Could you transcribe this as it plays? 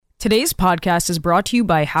Today's podcast is brought to you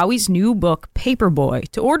by Howie's new book, Paperboy.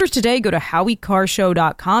 To order today, go to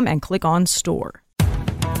howiecarrshow.com and click on store.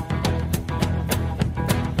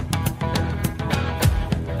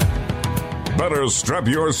 Better strap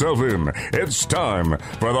yourself in. It's time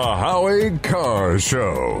for the Howie Carr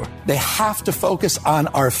Show. They have to focus on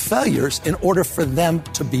our failures in order for them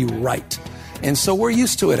to be right. And so we're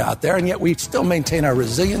used to it out there, and yet we still maintain our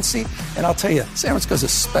resiliency. And I'll tell you, San Francisco's a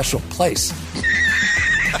special place.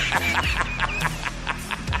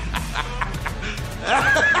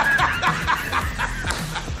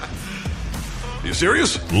 You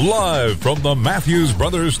serious? Live from the Matthews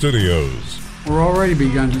Brothers Studios. We're already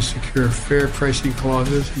begun to secure fair pricing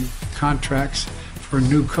clauses and contracts for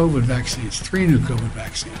new COVID vaccines, 3 new COVID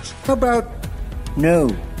vaccines. How about no?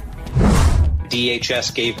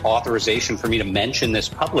 DHS gave authorization for me to mention this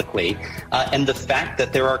publicly, and the fact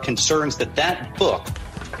that there are concerns that that book...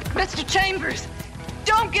 Mr. Chambers,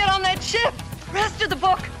 don't get on that ship. Rest of the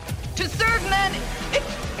book, To Serve Men,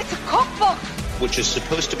 it's a cookbook. Which is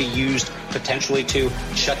supposed to be used potentially to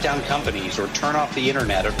shut down companies or turn off the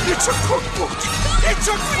internet. It's a cookbook! It's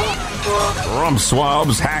a cookbook! Rump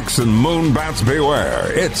swabs, hacks, and moonbats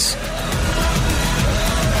beware. It's...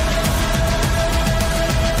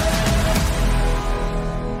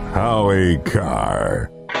 Howie Carr.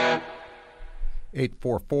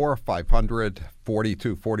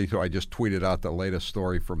 844-500-4242. I just tweeted out the latest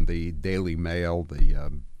story from the Daily Mail,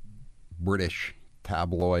 the British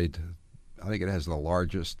tabloid. I think it has the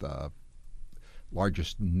largest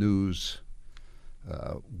news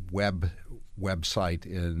website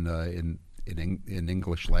in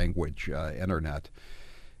English language internet,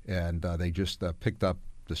 and they just picked up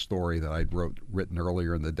the story that I'd written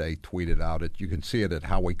earlier in the day, tweeted out it. You can see it at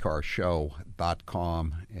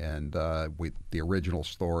howiecarrshow.com, and with the original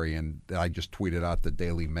story, and I just tweeted out the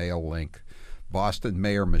Daily Mail link. Boston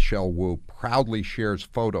Mayor Michelle Wu proudly shares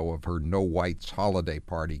photo of her No Whites holiday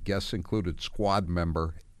party. Guests included squad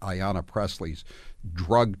member Ayanna Presley's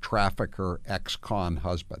drug trafficker ex-con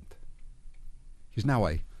husband. He's now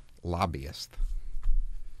a lobbyist.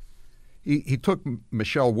 He took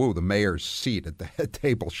Michelle Wu, the mayor's seat at the head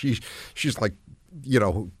table. She's like,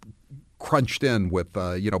 crunched in with,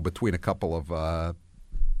 between a couple of,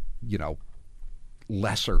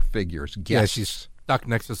 lesser figures. Guests. Yeah, she's stuck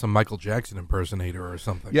next to some Michael Jackson impersonator or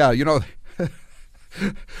something. Yeah,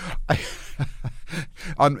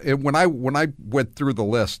 when I went through the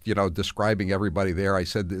list, describing everybody there, I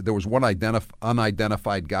said there was one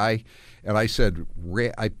unidentified guy, and I said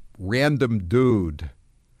random dude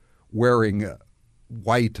wearing a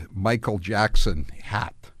white Michael Jackson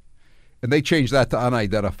hat, and they changed that to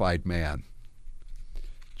unidentified man.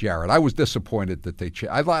 Jared, I was disappointed that they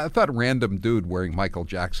changed. I thought random dude wearing Michael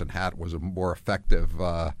Jackson hat was a more effective,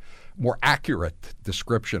 more accurate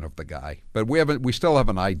description of the guy. But we still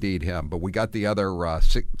haven't ID'd him, but we got the other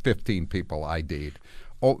 15 people ID'd.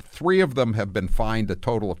 3 of them have been fined a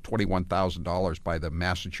total of $21,000 by the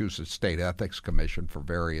Massachusetts State Ethics Commission for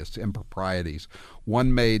various improprieties.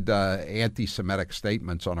 One made anti-Semitic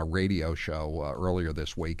statements on a radio show earlier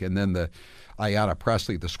this week, and then the Ayanna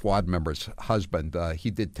Presley, the squad member's husband,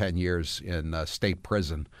 he did 10 years in state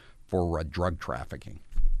prison for drug trafficking.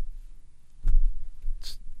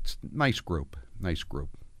 It's a nice group.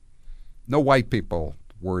 No white people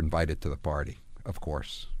were invited to the party, of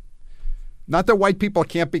course. Not that white people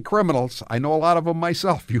can't be criminals. I know a lot of them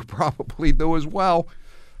myself. You probably do as well.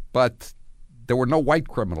 But there were no white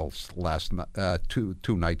criminals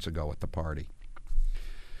two nights ago at the party.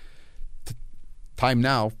 Time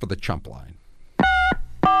now for the chump line.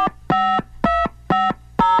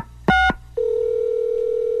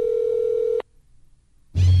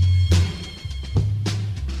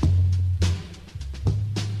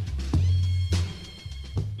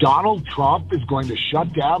 Donald Trump is going to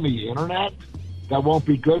shut down the internet? That won't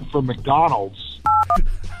be good for McDonald's.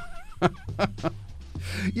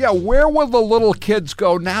 Yeah, where will the little kids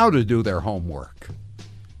go now to do their homework?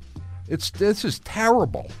 This is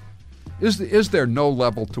terrible. Is there no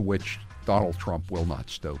level to which Donald Trump will not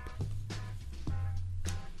stoop?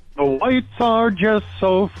 The whites are just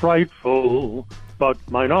so frightful, but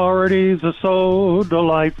minorities are so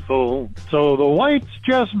delightful. So the whites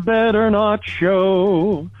just better not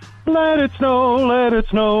show. Let it snow, let it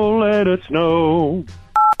snow, let it snow.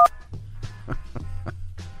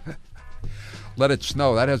 Let it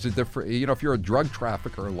snow. That has a different, if you're a drug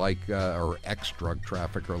trafficker or ex-drug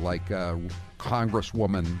trafficker like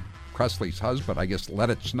Congresswoman Presley's husband, I guess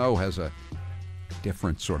let it snow has a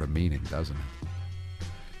different sort of meaning, doesn't it?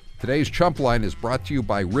 Today's Chump Line is brought to you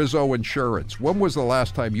by Rizzo Insurance. When was the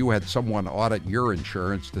last time you had someone audit your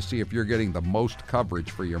insurance to see if you're getting the most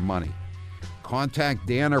coverage for your money? Contact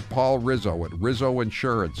Dan or Paul Rizzo at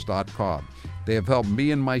rizzoinsurance.com. They have helped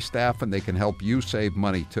me and my staff, and they can help you save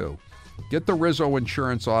money too. Get the Rizzo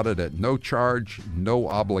Insurance audit at no charge, no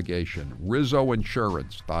obligation.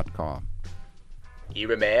 rizzoinsurance.com.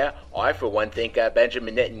 Mayor, I for one think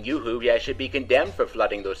Benjamin Netanyahu should be condemned for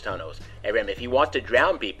flooding those tunnels. If he wants to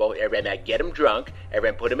drown people, get them drunk,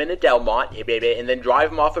 put them in a Delmont, and then drive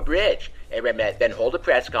them off a bridge. Then hold a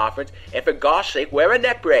press conference, and for gosh sake, wear a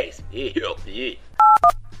neck brace. That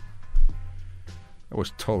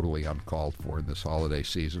was totally uncalled for in this holiday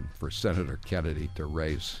season for Senator Kennedy to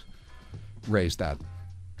raise that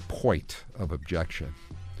point of objection.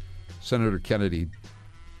 Senator Kennedy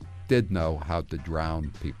did know how to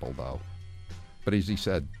drown people, though. But as he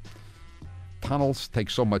said, tunnels take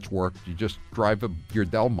so much work. You just drive your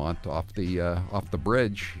Delmont off the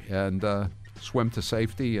bridge and swim to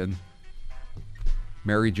safety, and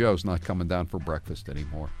Mary Jo's not coming down for breakfast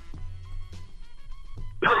anymore.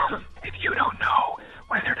 If you don't know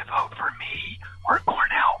whether to vote for me or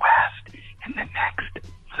Cornel West in the next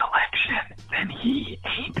selection, then he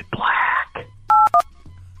ain't black.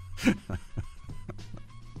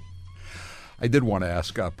 I did want to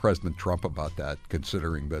ask President Trump about that,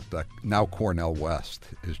 considering that now Cornel West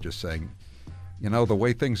is just saying, the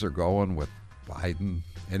way things are going with Biden,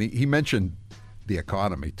 and he mentioned the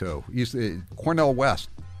economy too. He's Cornel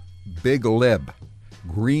West, big lib,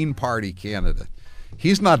 Green Party candidate.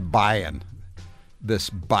 He's not buying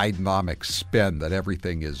this Bidenomics spin that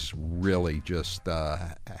everything is really just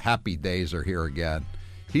happy days are here again.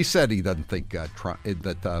 He said he doesn't think that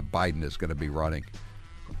Biden is going to be running.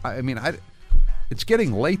 It's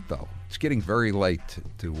getting late, though. It's getting very late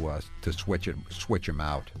to switch him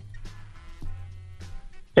out.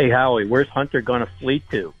 Hey, Howie, where's Hunter going to flee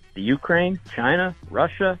to? The Ukraine, China,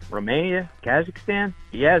 Russia, Romania, Kazakhstan?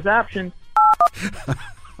 He has options.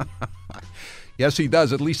 Yes, he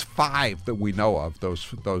does. At least 5 that we know of, those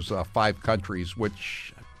 5 countries,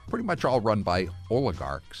 which pretty much all run by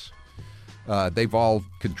oligarchs. They've all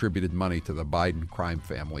contributed money to the Biden crime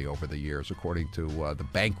family over the years, according to the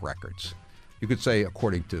bank records. You could say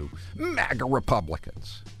according to MAGA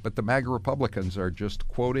Republicans. But the MAGA Republicans are just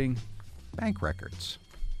quoting bank records.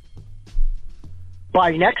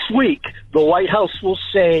 By next week, the White House will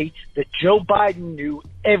say that Joe Biden knew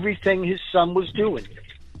everything his son was doing,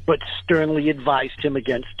 but sternly advised him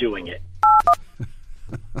against doing it.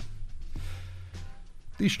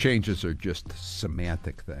 These changes are just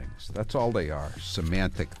semantic things. That's all they are,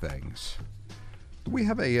 semantic things. Do we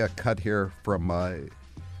have a cut here from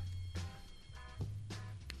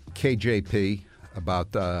KJP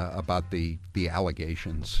about the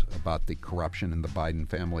allegations about the corruption in the Biden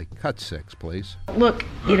family? Cut 6, please. Look,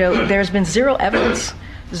 there's been zero evidence.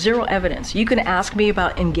 Zero evidence. You can ask me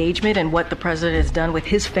about engagement and what the president has done with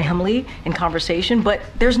his family in conversation, but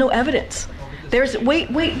there's no evidence. But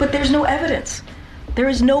there's no evidence. There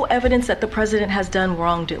is no evidence that the president has done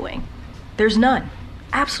wrongdoing. There's none.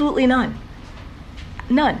 Absolutely none.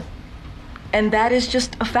 None. And that is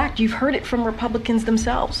just a fact. You've heard it from Republicans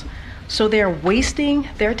themselves. So they're wasting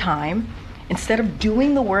their time. Instead of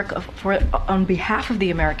doing the work on behalf of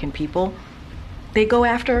the American people, they go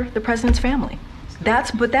after the president's family.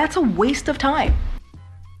 That's a waste of time.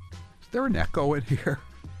 Is there an echo in here?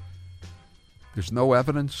 There's no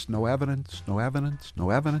evidence, no evidence, no evidence, no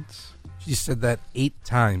evidence. She said that 8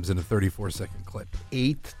 times in a 34-second clip.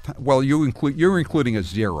 8 times? Well, you're including a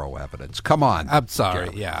zero evidence. Come on. I'm sorry.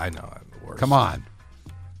 Gary. Yeah, I know. I'm the worst. Come on.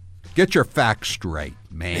 Get your facts straight,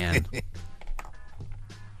 man.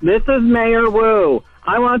 This is Mayor Wu.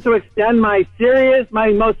 I want to extend my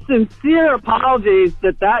most sincere apologies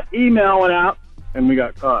that email went out and we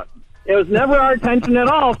got caught. It was never our intention at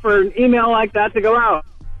all for an email like that to go out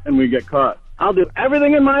and we get caught. I'll do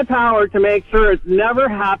everything in my power to make sure it never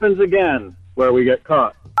happens again where we get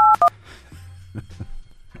caught.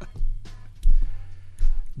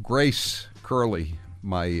 Grace Curley,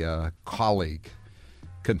 my colleague,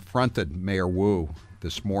 confronted Mayor Wu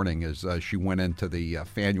this morning as she went into the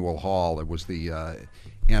Faneuil Hall. It was the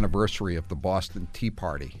anniversary of the Boston Tea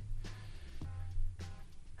Party.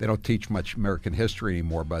 They don't teach much American history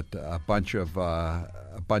anymore, but a bunch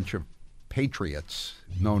of patriots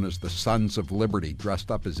known as the Sons of Liberty dressed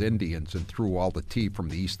up as Indians and threw all the tea from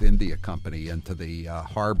the East India Company into the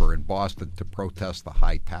harbor in Boston to protest the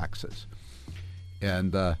high taxes.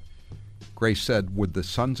 And Grace said, would the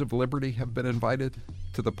Sons of Liberty have been invited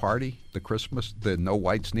to the party, the No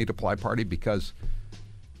Whites Need Apply party? Because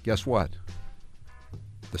guess what?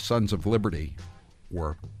 The Sons of Liberty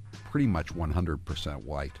were pretty much 100%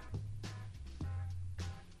 white.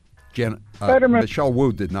 Michelle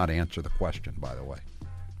Wu did not answer the question, by the way.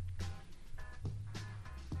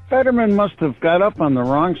 Fetterman must have got up on the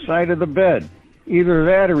wrong side of the bed. Either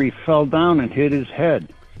that or he fell down and hit his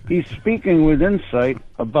head. He's speaking with insight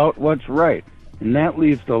about what's right, and that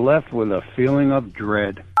leaves the left with a feeling of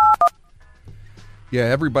dread. Yeah,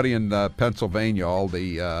 everybody in Pennsylvania, all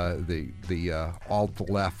the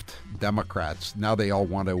alt-left Democrats, now they all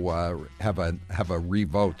want to have a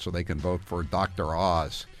revote so they can vote for Dr.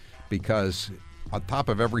 Oz, because on top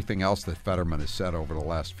of everything else that Fetterman has said over the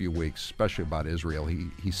last few weeks, especially about Israel,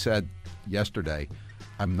 he said yesterday,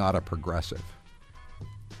 "I'm not a progressive."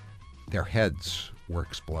 Their heads were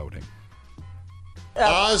exploding.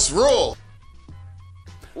 Oz rule.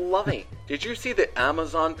 Lovey, did you see the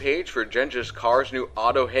Amazon page for Gengis Khan's new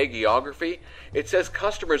auto hagiography? It says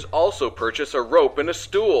customers also purchase a rope and a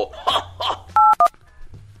stool.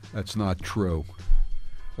 That's not true.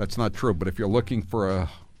 That's not true. But if you're looking for a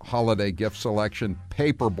holiday gift selection,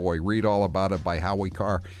 Paperboy, read all about it by Howie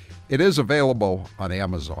Carr. It is available on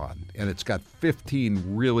Amazon, and it's got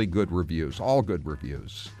 15 really good reviews, all good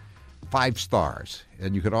reviews. 5 stars.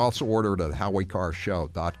 And you can also order it at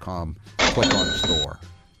HowieCarrShow.com. Click on store.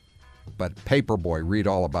 But Paperboy, read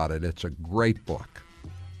all about it. It's a great book.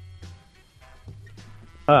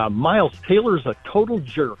 Miles Taylor's a total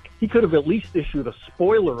jerk. He could have at least issued a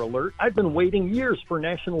spoiler alert. I've been waiting years for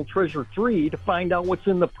National Treasure 3 to find out what's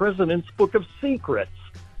in the President's Book of Secrets.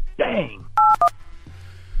 Dang.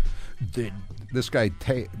 This guy,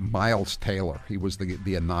 Miles Taylor, he was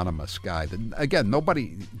the anonymous guy. Again,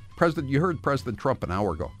 you heard President Trump an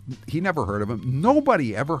hour ago. He never heard of him.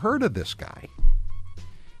 Nobody ever heard of this guy.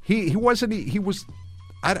 I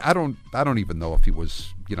don't even know if he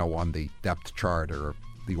was, on the depth chart or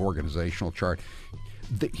the organizational chart.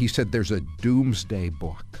 He said there's a doomsday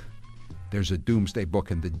book. There's a doomsday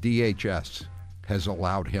book, and the DHS has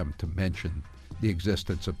allowed him to mention the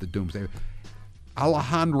existence of the doomsday.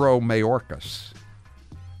 Alejandro Mayorkas,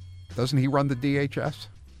 doesn't he run the DHS?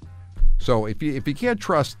 So if you can't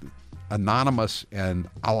trust Anonymous and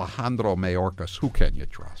Alejandro Mayorkas, who can you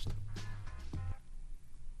trust?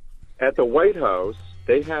 At the White House,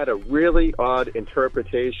 they had a really odd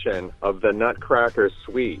interpretation of the Nutcracker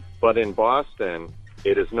sweet, but in Boston,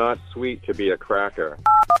 it is not sweet to be a cracker.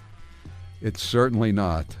 It's certainly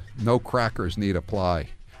not. No crackers need apply.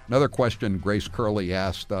 Another question Grace Curley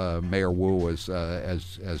asked Mayor Wu as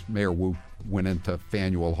Mayor Wu went into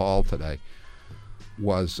Faneuil Hall today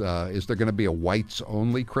was, is there going to be a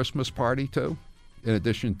whites-only Christmas party too? In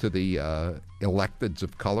addition to the electeds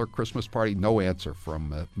of color Christmas party? No answer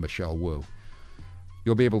from Michelle Wu.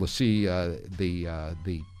 You'll be able to see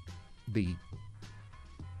the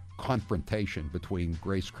confrontation between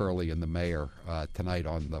Grace Curley and the mayor tonight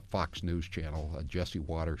on the Fox News channel, Jesse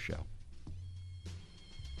Waters Show.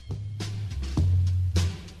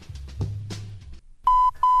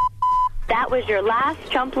 That was your last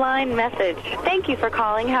chump line message. Thank you for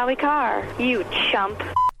calling Howie Carr, you chump.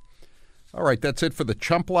 All right, that's it for the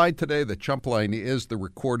Chump Line today. The Chump Line is the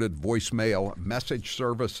recorded voicemail message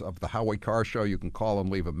service of the Howie Carr Show. You can call and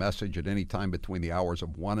leave a message at any time between the hours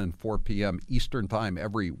of 1 and 4 p.m. Eastern Time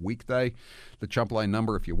every weekday. The Chump Line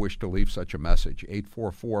number, if you wish to leave such a message,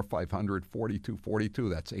 844-500-4242.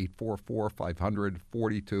 That's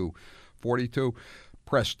 844-500-4242.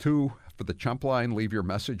 Press 2 for the Chump Line. Leave your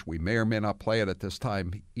message. We may or may not play it at this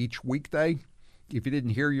time each weekday. If you didn't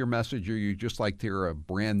hear your message or you just like to hear a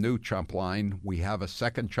brand new Chump Line, we have a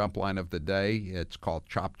second Chump Line of the day. It's called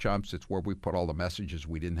Chop Chumps. It's where we put all the messages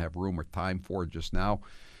we didn't have room or time for just now.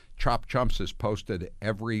 Chop Chumps is posted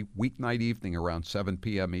every weeknight evening around 7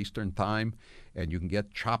 p.m. Eastern Time, and you can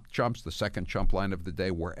get Chop Chumps, the second Chump Line of the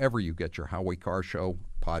day, wherever you get your Howie Carr Show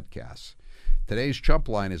podcasts. Today's Chump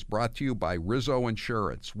Line is brought to you by Rizzo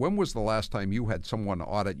Insurance. When was the last time you had someone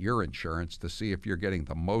audit your insurance to see if you're getting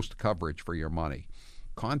the most coverage for your money?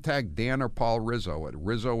 Contact Dan or Paul Rizzo at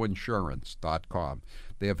RizzoInsurance.com.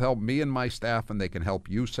 They have helped me and my staff, and they can help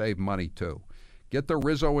you save money too. Get the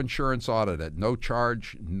Rizzo Insurance audit at no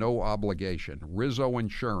charge, no obligation.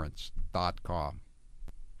 RizzoInsurance.com.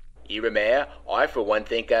 Mayor, I for one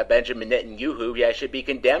think Benjamin Netanyahu should be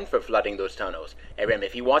condemned for flooding those tunnels.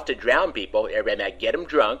 If he wants to drown people, get them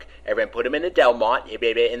drunk, put them in a Delmont,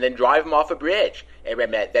 and then drive them off a bridge.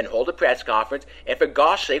 Then hold a press conference, and for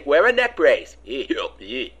gosh sake, wear a neck brace.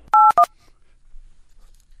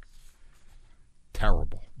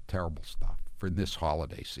 Terrible, terrible stuff for this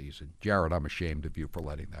holiday season. Jared, I'm ashamed of you for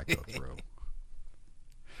letting that go through.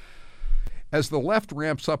 As the left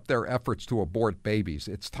ramps up their efforts to abort babies,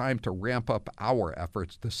 it's time to ramp up our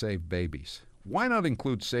efforts to save babies. Why not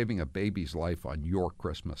include saving a baby's life on your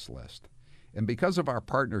Christmas list? And because of our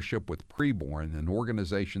partnership with Preborn, an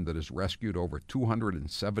organization that has rescued over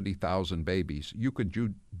 270,000 babies, you could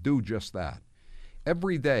do just that.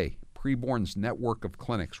 Every day, Preborn's network of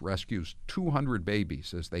clinics rescues 200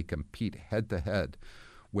 babies as they compete head-to-head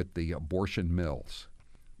with the abortion mills.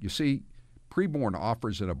 You see, Preborn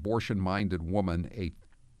offers an abortion-minded woman a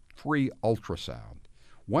free ultrasound.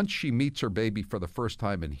 Once she meets her baby for the first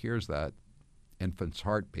time and hears that infant's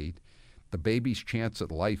heartbeat, the baby's chance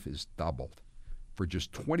at life is doubled. For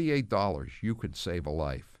just $28, you could save a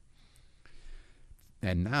life.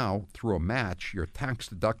 And now, through a match, your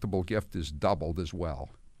tax-deductible gift is doubled as well.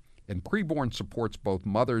 And Preborn supports both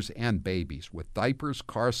mothers and babies with diapers,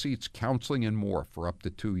 car seats, counseling, and more for up to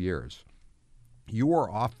 2 years. You are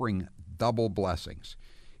offering double blessings.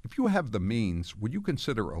 If you have the means, would you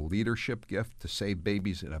consider a leadership gift to save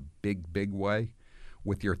babies in a big, big way?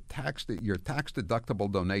 With your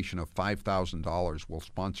tax-deductible donation of $5,000 will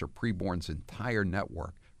sponsor Preborn's entire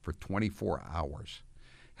network for 24 hours,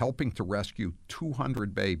 helping to rescue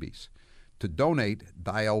 200 babies. To donate,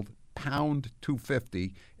 dial pound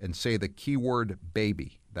 250 and say the keyword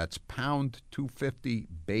baby. That's pound 250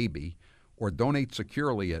 baby, or donate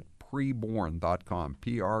securely at preborn.com,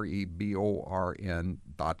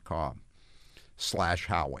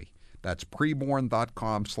 preborn.com/Howie. That's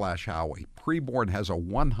preborn.com/Howie. Preborn has a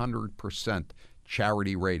 100%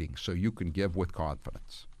 charity rating, so you can give with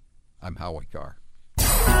confidence. I'm Howie Carr.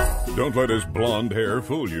 Don't let his blonde hair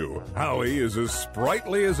fool you. Howie is as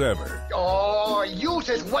sprightly as ever. Oh, you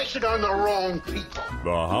just wasted on the wrong people. The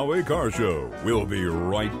Howie Carr Show. We'll be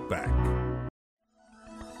right back.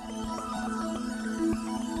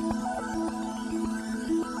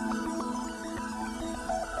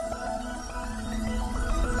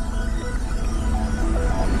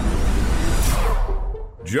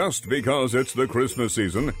 Just because it's the Christmas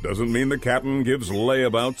season doesn't mean the captain gives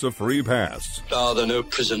layabouts a free pass. Are there no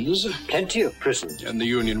prisons? Plenty of prisons. And the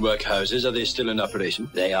union workhouses, are they still in operation?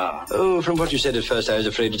 They are. Oh, from what you said at first, I was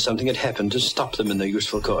afraid that something had happened to stop them in their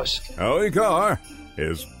useful course. Howie Carr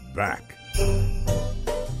is back.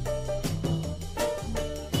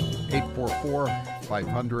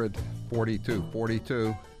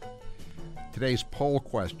 844-500-4242. Today's poll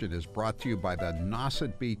question is brought to you by the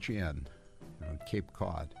Nauset Beach Inn on Cape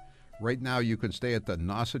Cod. Right now, you can stay at the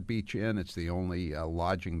Nauset Beach Inn. It's the only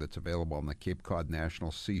lodging that's available on the Cape Cod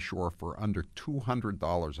National Seashore for under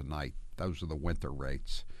 $200 a night. Those are the winter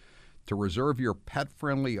rates. To reserve your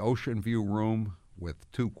pet-friendly ocean view room with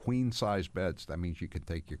 2 queen-size beds, that means you can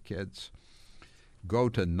take your kids, go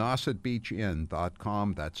to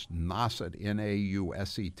nausetbeachinn.com. That's Nauset,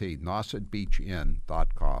 N-A-U-S-E-T,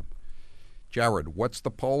 nausetbeachinn.com. Jared, what's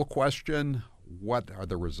the poll question? What are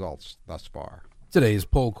the results thus far? Today's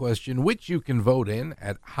poll question, which you can vote in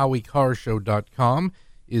at howiecarrshow.com,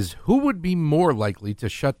 is who would be more likely to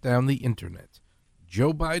shut down the internet,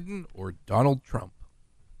 Joe Biden or Donald Trump?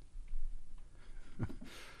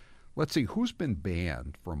 Let's see, who's been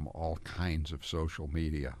banned from all kinds of social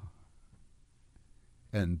media?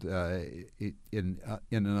 And in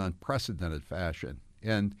an unprecedented fashion.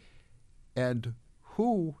 And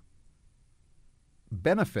who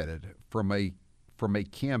benefited from a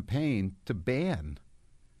campaign to ban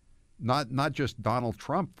not just Donald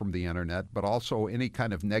Trump from the internet, but also any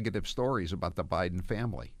kind of negative stories about the Biden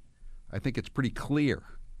family. I think it's pretty clear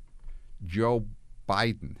Joe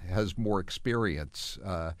Biden has more experience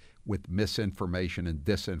with misinformation and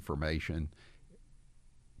disinformation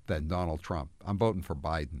than Donald Trump. I'm voting for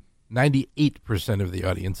Biden. 98% of the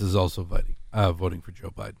audience is also voting for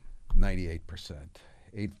Joe Biden. 98%.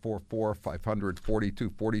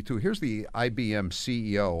 844-500-4242. Here's the IBM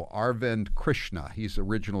CEO, Arvind Krishna. He's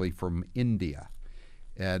originally from India.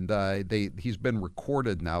 And he's been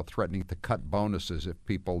recorded now threatening to cut bonuses if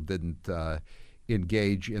people didn't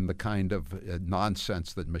engage in the kind of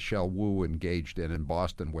nonsense that Michelle Wu engaged in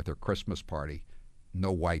Boston with her Christmas party.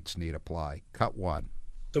 No whites need apply. Cut one.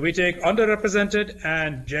 So we take underrepresented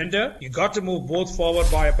and gender. You got to move both forward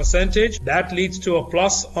by a percentage. That leads to a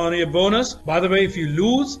plus on your bonus. By the way, if you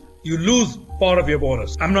lose part of your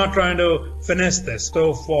bonus. I'm not trying to finesse this.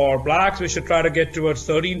 So for blacks, we should try to get towards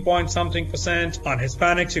 13-point-something%. On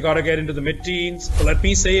Hispanics, you got to get into the mid-teens. So let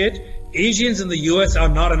me say it. Asians in the U.S. are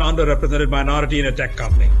not an underrepresented minority in a tech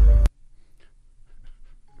company.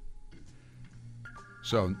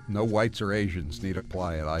 So no whites or Asians need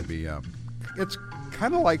apply at IBM. It's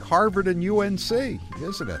kind of like Harvard and UNC,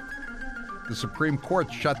 isn't it? The Supreme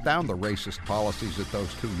Court shut down the racist policies at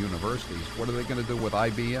those two universities. What are they going to do with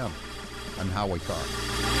IBM? I'm Howie Carr.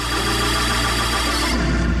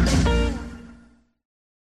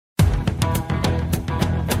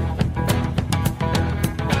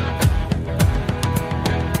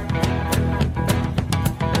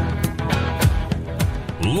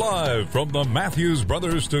 Live from the Matthews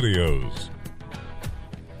Brothers Studios.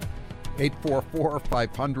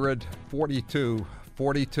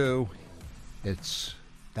 844-500-4242. It's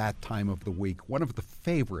that time of the week. One of the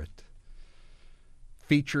favorite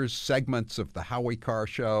features, segments of the Howie Carr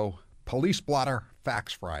Show, Police Blotter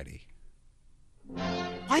Fax Friday.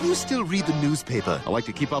 Why do you still read the newspaper? I like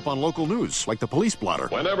to keep up on local news, like the Police Blotter.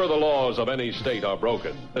 Whenever the laws of any state are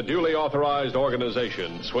broken, a duly authorized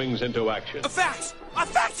organization swings into action. A fax! A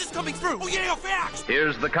fax is coming through! Oh, yeah, a fax!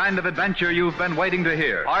 Here's the kind of adventure you've been waiting to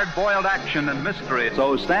hear. Hard-boiled action and mystery.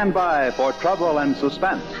 So stand by for trouble and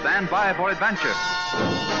suspense. Stand by for adventure.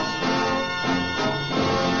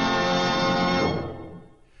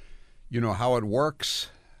 You know how it works?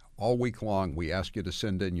 All week long, we ask you to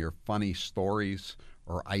send in your funny stories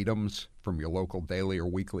or items from your local daily or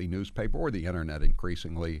weekly newspaper or the internet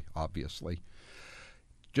increasingly, obviously.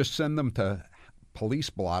 Just send them to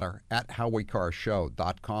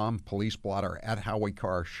policeblotter@howiecarrshow.com,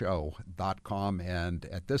 policeblotter@howiecarrshow.com. And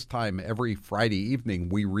at this time, every Friday evening,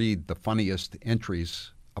 we read the funniest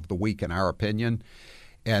entries of the week in our opinion.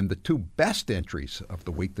 And the two best entries of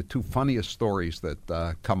the week, the two funniest stories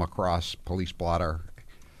that come across Police Blotter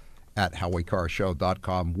at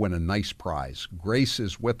HowieCarrShow.com win a nice prize. Grace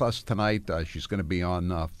is with us tonight. She's going to be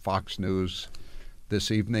on Fox News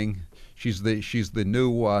this evening. She's the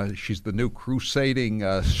new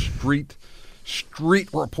crusading street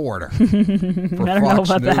reporter for Fox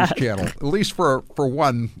News Channel, at least for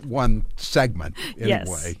one segment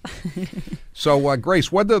anyway. Yes. So,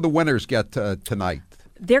 Grace, what do the winners get tonight?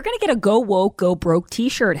 They're going to get a Go Woke, Go Broke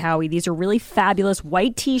t-shirt, Howie. These are really fabulous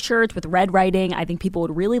white t-shirts with red writing. I think people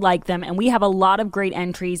would really like them, and we have a lot of great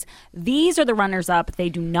entries. These are the runners-up. They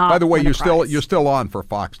do not. By the way, you're still on for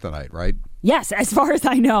Fox tonight, right? Yes, as far as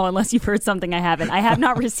I know, unless you've heard something I haven't. I have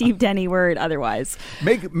not received any word otherwise.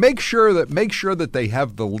 Make sure that they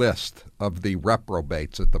have the list of the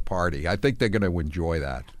reprobates at the party. I think they're going to enjoy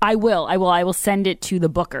that. I will. I will send it to the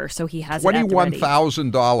booker so he has it at the ready.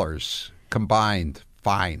 $21,000 combined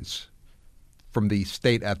fines from the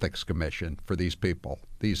State Ethics Commission for these people,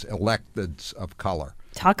 these electeds of color.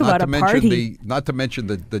 Talk about a party. Not to mention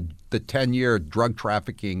the 10-year drug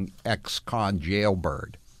trafficking ex-con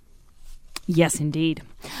jailbird. Yes, indeed.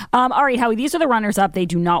 All right, Howie, these are the runners-up. They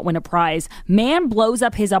do not win a prize. Man blows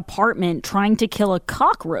up his apartment trying to kill a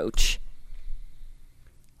cockroach.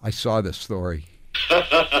 I saw this story.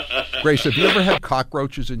 Grace, have you ever had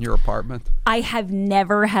cockroaches in your apartment? I have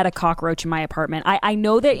never had a cockroach in my apartment. I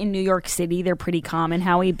know that in New York City they're pretty common,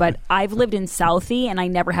 Howie, but I've lived in Southie and I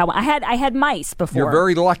never had one. I had mice before. You're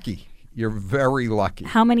very lucky. You're very lucky.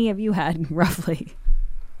 How many have you had, roughly?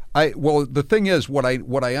 Well, the thing is, what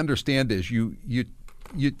I understand is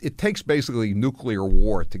it takes basically nuclear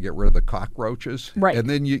war to get rid of the cockroaches. Right. And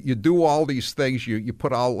then you do all these things. You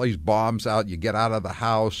put all these bombs out. You get out of the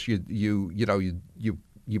house. You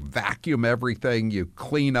vacuum everything. You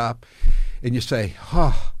clean up, and you say,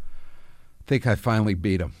 "Oh, I think I finally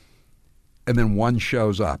beat him." And then one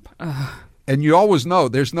shows up. And you always know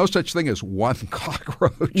there's no such thing as one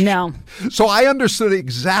cockroach. No. So I understood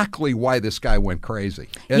exactly why this guy went crazy.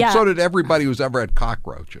 And so did everybody who's ever had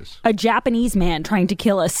cockroaches. A Japanese man trying to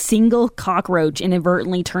kill a single cockroach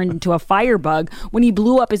inadvertently turned into a firebug when he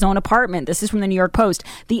blew up his own apartment. This is from the New York Post.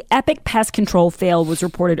 The epic pest control fail was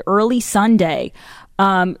reported early Sunday.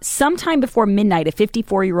 Sometime before midnight, a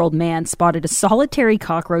 54-year-old man spotted a solitary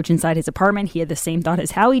cockroach inside his apartment. He had the same thought as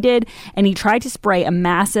Howie did, and he tried to spray a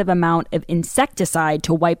massive amount of insecticide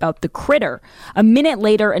to wipe out the critter. A minute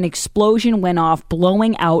later, an explosion went off,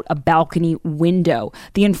 blowing out a balcony window.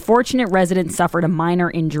 The unfortunate resident suffered a minor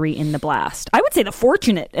injury in the blast. I would say the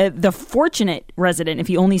fortunate resident if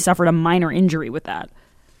he only suffered a minor injury with that.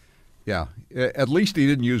 Yeah, at least he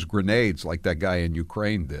didn't use grenades like that guy in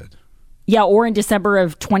Ukraine did. Yeah, or in December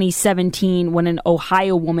of 2017 when an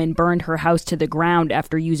Ohio woman burned her house to the ground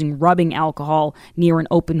after using rubbing alcohol near an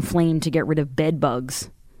open flame to get rid of bed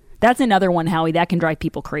bugs. That's another one, Howie, that can drive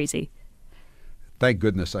people crazy. Thank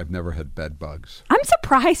goodness I've never had bed bugs. I'm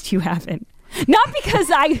surprised you haven't. Not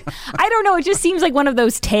because I don't know, it just seems like one of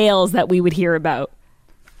those tales that we would hear about.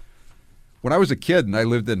 When I was a kid and I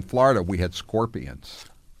lived in Florida, we had scorpions.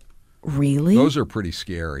 Really? Those are pretty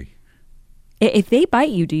scary. If they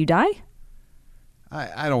bite you, do you die?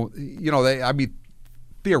 I don't,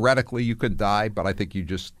 theoretically you could die, but I think you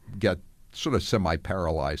just get sort of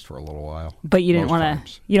semi-paralyzed for a little while. But you didn't want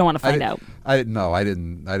to. You don't want to find out. I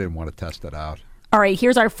didn't want to test it out. All right,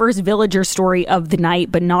 here's our first villager story of the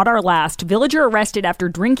night, but not our last. Villager arrested after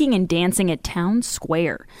drinking and dancing at Town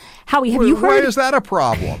Square. Howie, have you heard? Why is that a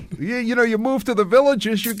problem? You move to the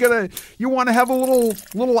villages, you want to have a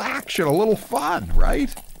little action, a little fun,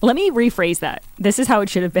 right? Let me rephrase that. This is how it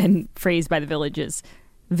should have been phrased by the villages.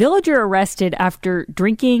 Villager arrested after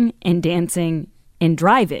drinking and dancing and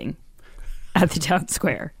driving at the Town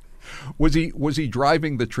Square. Was he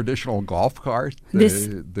driving the traditional golf cart,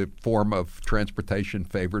 the form of transportation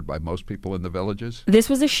favored by most people in the villages? This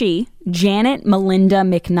was a she, Janet Melinda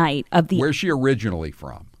McKnight of the. Where's she originally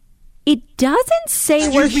from? It doesn't say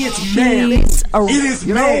where she's.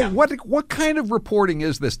 What kind of reporting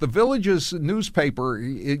is this? The Village's newspaper,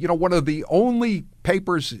 one of the only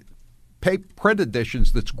papers. Print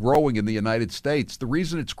editions that's growing in the United States. The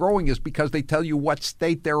reason it's growing is because they tell you what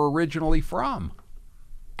state they're originally from.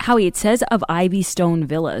 Howie, it says of Ivy Stone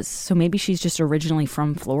Villas, so maybe she's just originally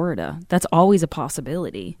from Florida. That's always a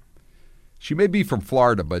possibility. She may be from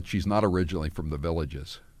Florida, but she's not originally from the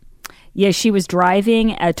villages. Yeah, she was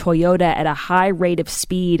driving a Toyota at a high rate of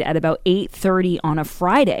speed at about 8:30 on a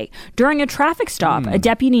Friday. During a traffic stop, a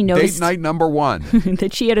deputy noticed... Date night number one.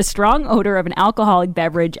 ...that she had a strong odor of an alcoholic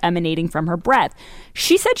beverage emanating from her breath.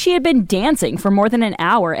 She said she had been dancing for more than an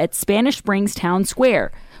hour at Spanish Springs Town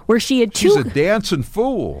Square, where she had She's a dancing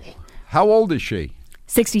fool. How old is she?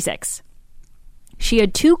 66. She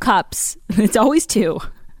had 2 cups. It's always 2.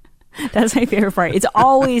 That's my favorite part. It's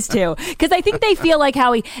always 2. Because I think they feel like,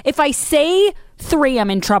 Howie, if I say 3, I'm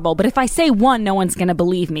in trouble. But if I say 1, no one's going to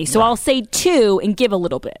believe me. So I'll say 2 and give a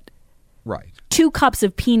little bit. Right. 2 cups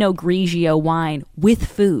of Pinot Grigio wine with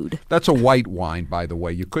food. That's a white wine, by the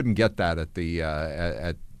way. You couldn't get that at the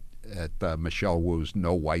at Michelle Wu's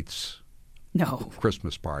No Whites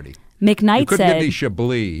Christmas party. McKnight you couldn't said, get any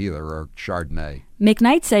Chablis either, or Chardonnay.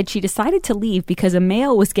 McKnight said she decided to leave because a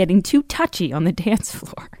male was getting too touchy on the dance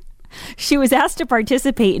floor. She was asked to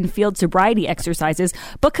participate in field sobriety exercises,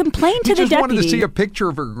 but complained to the deputy. He just wanted to see a picture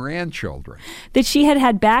of her grandchildren. That she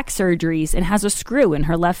had back surgeries and has a screw in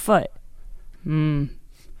her left foot.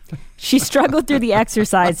 She struggled through the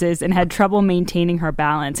exercises and had trouble maintaining her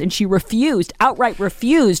balance, and she outright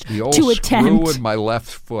refused the old to attempt. Screw in my left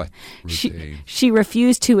foot routine. She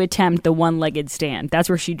refused to attempt the one-legged stand. That's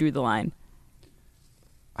where she drew the line.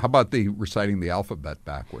 How about the reciting the alphabet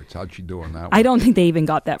backwards? How'd she do on that one? I don't think they even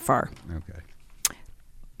got that far. Okay.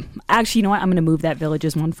 Actually, you know what? I'm going to move that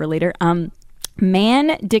Villages one for later.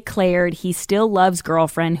 Man declared he still loves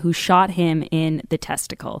girlfriend who shot him in the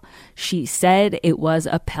testicle. She said it was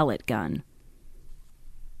a pellet gun.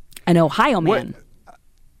 An Ohio man.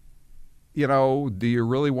 Do you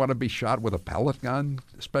really want to be shot with a pellet gun,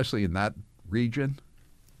 especially in that region?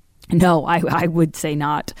 No, I would say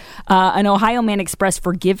not. An Ohio man expressed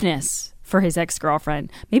forgiveness for his ex-girlfriend.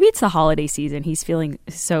 Maybe it's the holiday season. He's feeling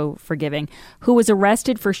so forgiving. Who was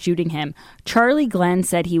arrested for shooting him. Charlie Glenn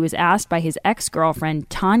said he was asked by his ex-girlfriend,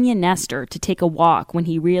 Tanya Nestor, to take a walk when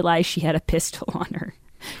he realized she had a pistol on her.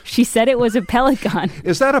 She said it was a pellet gun.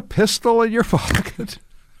 Is that a pistol in your pocket? ...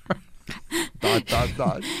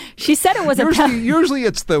 She said it was Usually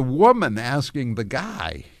it's the woman asking the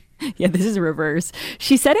guy. Yeah, this is reverse.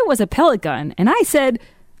 She said it was a pellet gun, and I said,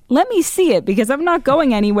 let me see it, because I'm not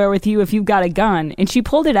going anywhere with you if you've got a gun. And she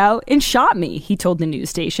pulled it out and shot me, he told the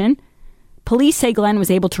news station. Police say Glenn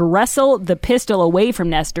was able to wrestle the pistol away from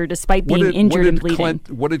Nestor despite being injured and bleeding.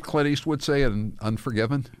 What did Clint Eastwood say in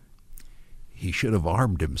Unforgiven? He should have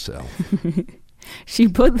armed himself. She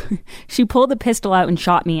pulled the pistol out and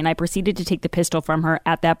shot me, and I proceeded to take the pistol from her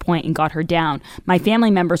at that point and got her down. My family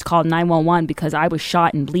members called 911 because I was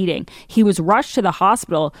shot and bleeding. He was rushed to the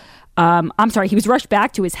hospital. He was rushed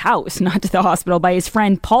back to his house, not to the hospital, by his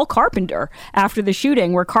friend Paul Carpenter after the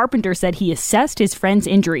shooting, where Carpenter said he assessed his friend's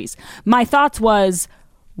injuries. My thoughts was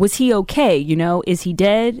he okay? Is he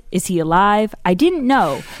dead? Is he alive? I didn't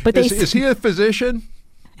know. But is he a physician,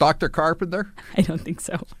 Dr. Carpenter? I don't think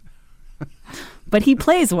so. But he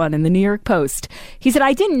plays one in the New York Post. He said,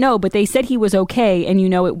 I didn't know, but they said he was okay, and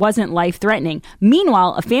it wasn't life-threatening.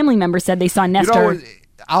 Meanwhile, a family member said they saw Nestor...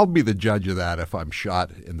 I'll be the judge of that if I'm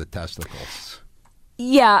shot in the testicles.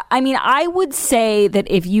 Yeah, I would say that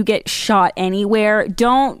if you get shot anywhere,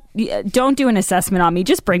 don't do an assessment on me.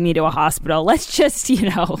 Just bring me to a hospital. Let's just,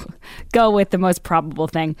 go with the most probable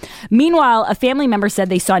thing. Meanwhile, a family member said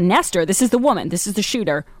they saw Nestor, this is the woman, this is the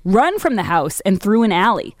shooter, run from the house and through an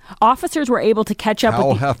alley. Officers were able to catch up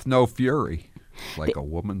Hell hath no fury, like a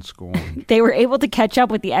woman scorned. They were able to catch up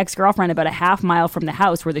with the ex-girlfriend about a half mile from the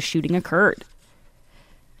house where the shooting occurred.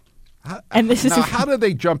 How do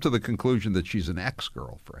they jump to the conclusion that she's an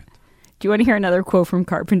ex-girlfriend? Do you want to hear another quote from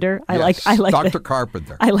Carpenter? I like Dr.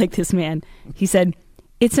 Carpenter. I like this man. He said,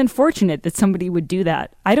 "It's unfortunate that somebody would do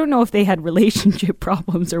that. I don't know if they had relationship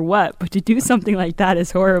problems or what, but to do something like that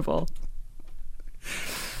is horrible."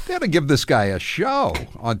 They had to give this guy a show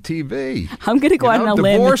on TV. I'm going to go out on a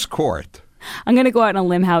limb. Divorce court. I'm going to go out on a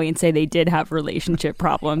limb, Howie, and say they did have relationship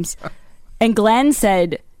problems. And Glenn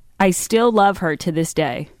said, "I still love her to this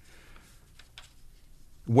day."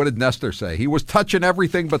 What did Nestor say? He was touching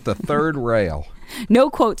everything but the third rail. No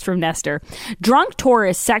quotes from Nestor. Drunk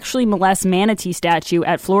tourist sexually molests manatee statue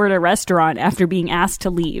at Florida restaurant after being asked to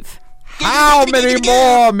leave. How many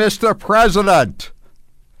more, Mr. President?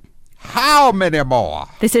 How many more?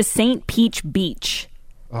 This is St. Peach Beach.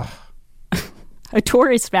 A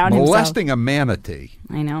tourist found molesting a manatee.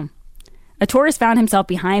 I know. A tourist found himself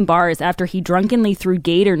behind bars after he drunkenly threw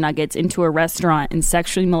gator nuggets into a restaurant and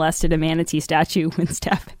sexually molested a manatee statue when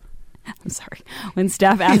staff asked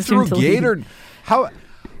him to leave.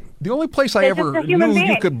 The only place I ever knew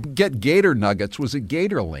you could get gator nuggets was at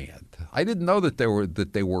Gatorland. I didn't know that they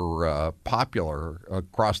were popular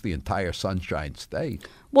across the entire Sunshine State.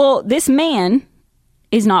 Well, this man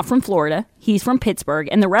is not from Florida. He's from Pittsburgh,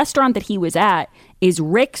 and the restaurant that he was at is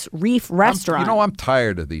Rick's Reef Restaurant. I'm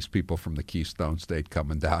tired of these people from the Keystone State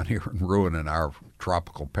coming down here and ruining our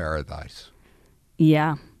tropical paradise.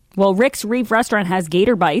 Yeah. Well, Rick's Reef Restaurant has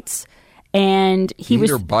gator bites, and he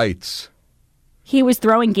was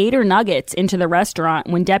throwing gator nuggets into the restaurant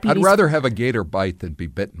when deputies. I'd rather have a gator bite than be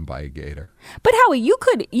bitten by a gator. But Howie, you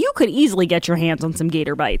could easily get your hands on some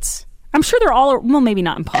gator bites. I'm sure they're all, well, maybe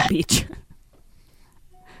not in Palm Beach.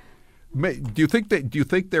 Do you think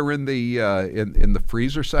they're in the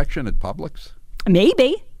freezer section at Publix?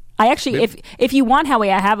 Maybe. I actually, if you want,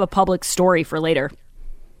 Howie, I have a Publix story for later.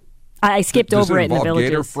 I skipped over it in the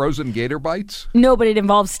villages. Frozen gator bites? No, but it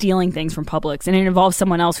involves stealing things from Publix, and it involves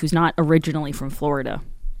someone else who's not originally from Florida.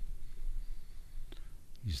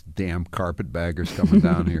 These damn carpetbaggers coming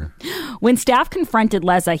down here. When staff confronted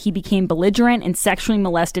Leza, he became belligerent and sexually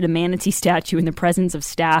molested a manatee statue in the presence of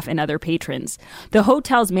staff and other patrons. The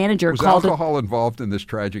hotel's manager called... Was alcohol involved in this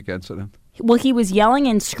tragic incident? Well, he was yelling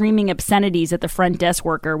and screaming obscenities at the front desk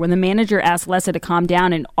worker. When the manager asked Leza to calm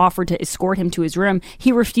down and offered to escort him to his room,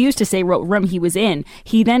 he refused to say what room he was in.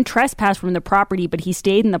 He then trespassed from the property, but he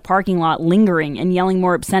stayed in the parking lot lingering and yelling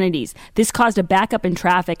more obscenities. This caused a backup in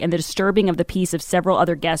traffic and the disturbing of the peace of several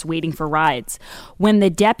other guests waiting for rides. When the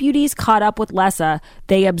deputies caught up with Leza,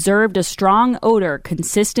 they observed a strong odor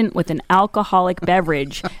consistent with an alcoholic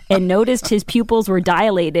beverage and noticed his pupils were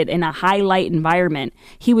dilated in a high light environment.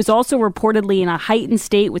 He was also reportedly in a heightened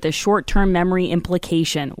state with a short-term memory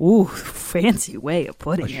implication. Ooh, fancy way of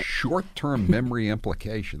putting it. A short-term memory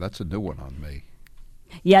implication. That's a new one on me.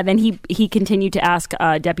 Yeah, then he continued to ask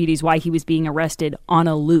deputies why he was being arrested on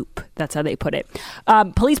a loop. That's how they put it.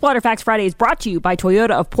 Police Blotter Fax Friday is brought to you by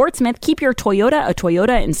Toyota of Portsmouth. Keep your Toyota a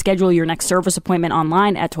Toyota and schedule your next service appointment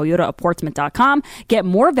online at toyotaofportsmouth.com. Get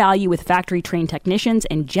more value with factory-trained technicians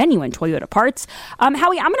and genuine Toyota parts.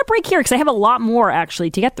 Howie, I'm going to break here because I have a lot more,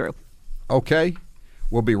 actually, to get through. Okay.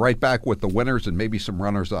 We'll be right back with the winners and maybe some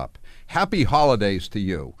runners-up. Happy holidays to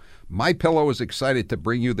you. MyPillow is excited to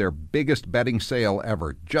bring you their biggest bedding sale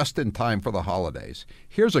ever, just in time for the holidays.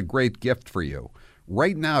 Here's a great gift for you.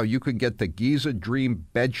 Right now, you can get the Giza Dream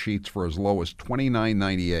bed sheets for as low as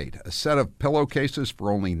 $29.98, a set of pillowcases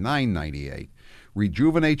for only $9.98.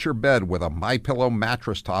 Rejuvenate your bed with a MyPillow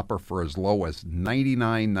mattress topper for as low as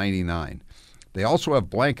 $99.99. They also have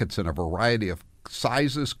blankets in a variety of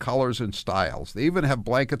sizes, colors, and styles. They even have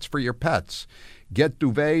blankets for your pets. Get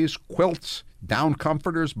duvets, quilts, down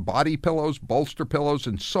comforters, body pillows, bolster pillows,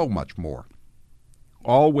 and so much more.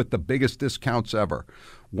 All with the biggest discounts ever.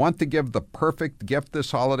 Want to give the perfect gift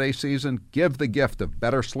this holiday season? Give the gift of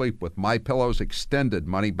better sleep with MyPillow's extended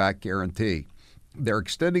money-back guarantee. They're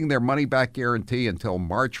extending their money-back guarantee until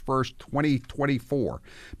March 1st, 2024,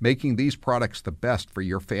 making these products the best for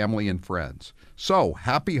your family and friends. So,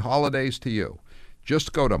 happy holidays to you.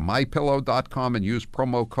 Just go to MyPillow.com and use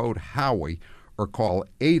promo code Howie or call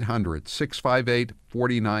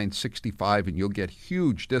 800-658-4965 and you'll get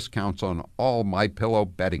huge discounts on all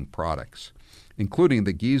MyPillow bedding products, including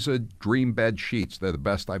the Giza Dream Bed Sheets. They're the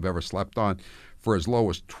best I've ever slept on, for as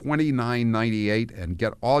low as $29.98, and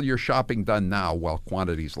get all your shopping done now while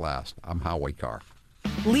quantities last. I'm Howie Carr.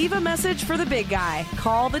 Leave a message for the big guy.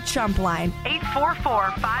 Call the Chump Line.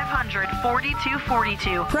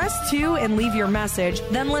 844-500-4242. Press 2 and leave your message.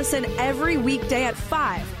 Then listen every weekday at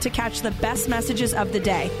 5 to catch the best messages of the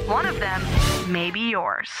day. One of them may be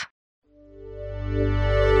yours.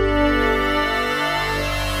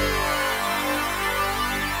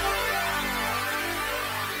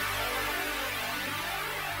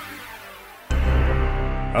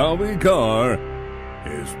 Howie Carr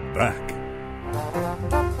is back.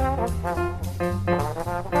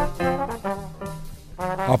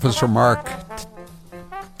 Officer Mark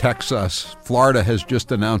texts us, Florida has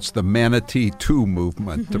just announced the Manatee 2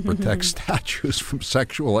 movement to protect statues from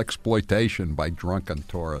sexual exploitation by drunken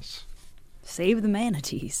tourists. Save the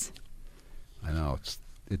manatees. I know,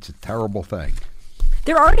 it's a terrible thing.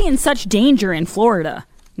 They're already in such danger in Florida.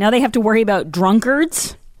 Now they have to worry about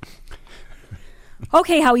drunkards.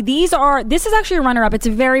 Okay, Howie, this is actually a runner-up. It's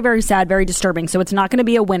very, very sad, very disturbing, so it's not going to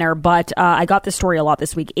be a winner, but I got this story a lot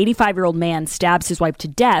this week. 85-year-old man stabs his wife to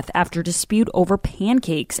death after dispute over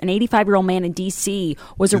pancakes. An 85-year-old man in D.C.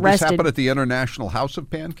 was arrested. Did this happen at the International House of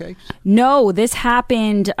Pancakes? No, this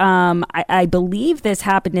happened, I believe this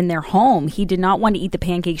happened in their home. He did not want to eat the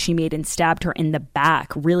pancakes she made and stabbed her in the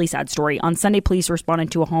back. Really sad story. On Sunday, police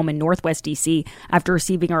responded to a home in Northwest D.C. after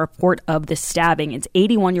receiving a report of the stabbing. It's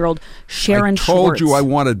 81-year-old Sharon Schwartz. I told you I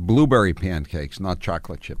wanted blueberry pancakes, not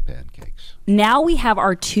chocolate chip pancakes. Now we have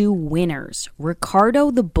our two winners.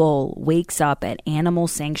 Ricardo the bull wakes up at animal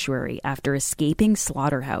sanctuary after escaping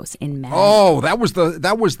slaughterhouse in Maine. Oh, that was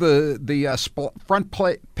the front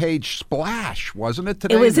page splash, wasn't it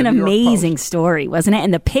today? It was an amazing story, wasn't it?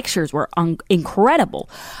 And the pictures were incredible.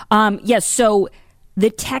 Yes, so the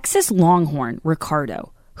Texas Longhorn,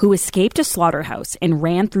 Ricardo, who escaped a slaughterhouse and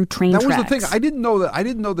ran through train tracks. That was the thing. I didn't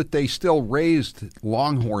know that they still raised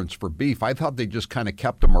longhorns for beef. I thought they just kind of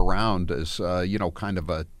kept them around as kind of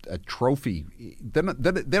a trophy. They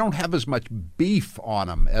don't have as much beef on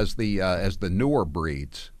them as the newer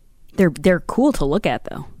breeds. They're cool to look at,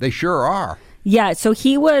 though. They sure are. Yeah, so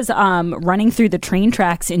he was running through the train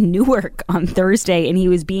tracks in Newark on Thursday, and he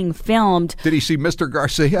was being filmed. Did he see Mr.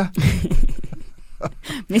 Garcia?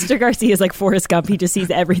 Mr. Garcia is like Forrest Gump. He just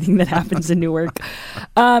sees everything that happens in Newark.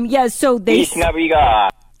 So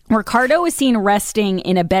Ricardo was seen resting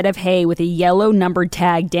in a bed of hay with a yellow numbered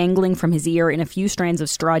tag dangling from his ear and a few strands of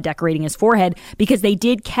straw decorating his forehead because they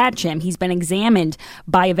did catch him. He's been examined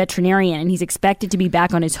by a veterinarian and he's expected to be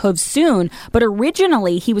back on his hooves soon. But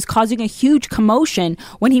originally, he was causing a huge commotion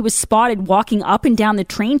when he was spotted walking up and down the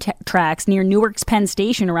train tracks near Newark's Penn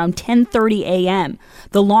Station around 10:30 a.m.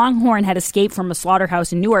 The Longhorn had escaped from a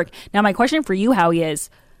slaughterhouse in Newark. Now, my question for you, Howie, is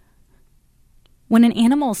when an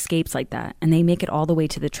animal escapes like that and they make it all the way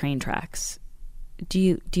to the train tracks, do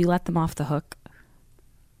you let them off the hook?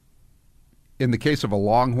 In the case of a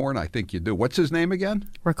longhorn, I think you do. What's his name again?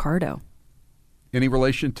 Ricardo. Any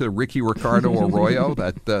relation to Ricky Ricardo Arroyo,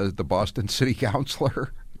 that the Boston city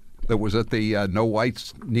councilor that was at the No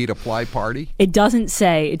Whites Need Apply party? It doesn't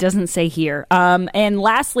say. It doesn't say here. And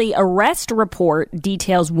lastly, arrest report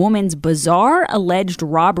details woman's bizarre alleged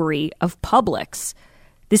robbery of Publix.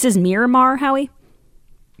 This is Miramar, Howie?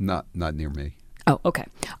 Not near me. Oh, okay.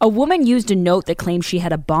 A woman used a note that claimed she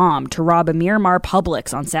had a bomb to rob a Miramar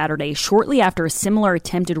Publix on Saturday, shortly after a similar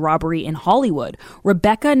attempted robbery in Hollywood.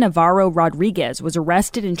 Rebecca Navarro Rodriguez was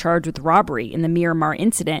arrested and charged with robbery in the Miramar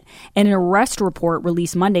incident, and an arrest report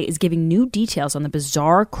released Monday is giving new details on the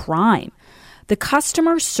bizarre crime. The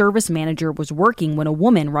customer service manager was working when a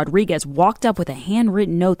woman, Rodriguez, walked up with a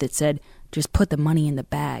handwritten note that said, "Just put the money in the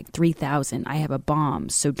bag, $3,000. I have a bomb,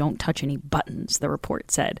 so don't touch any buttons," the report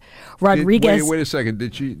said. Rodriguez. Wait a second.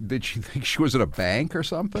 Did she think she was at a bank or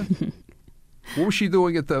something? What was she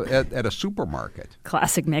doing at a supermarket?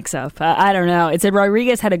 Classic mix-up. I don't know. It said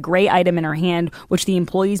Rodriguez had a gray item in her hand, which the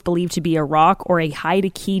employees believed to be a rock or a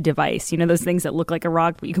hide-a-key device. You know those things that look like a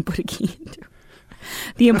rock, but you can put a key into.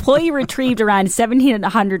 The employee retrieved around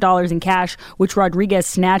 $1,700 in cash, which Rodriguez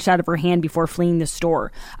snatched out of her hand before fleeing the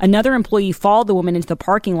store. Another employee followed the woman into the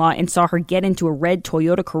parking lot and saw her get into a red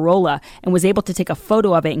Toyota Corolla and was able to take a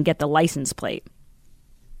photo of it and get the license plate.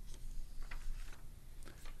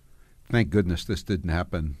 Thank goodness this didn't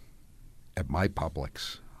happen at my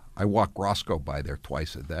Publix. I walk Roscoe by there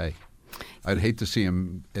twice a day. I'd hate to see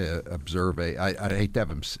him I'd hate to have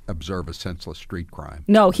him observe a senseless street crime.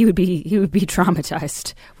 No, he would be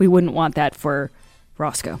traumatized. We wouldn't want that for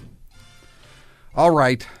Roscoe. All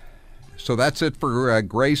right. So that's it for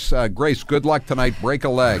Grace. Grace, good luck tonight. Break a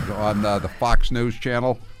leg on the Fox News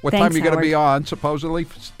channel. What Thanks, time are you going to be Howard. on, supposedly?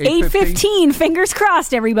 8:15. Fingers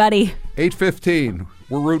crossed, everybody. 8:15.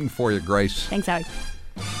 We're rooting for you, Grace. Thanks, Howie.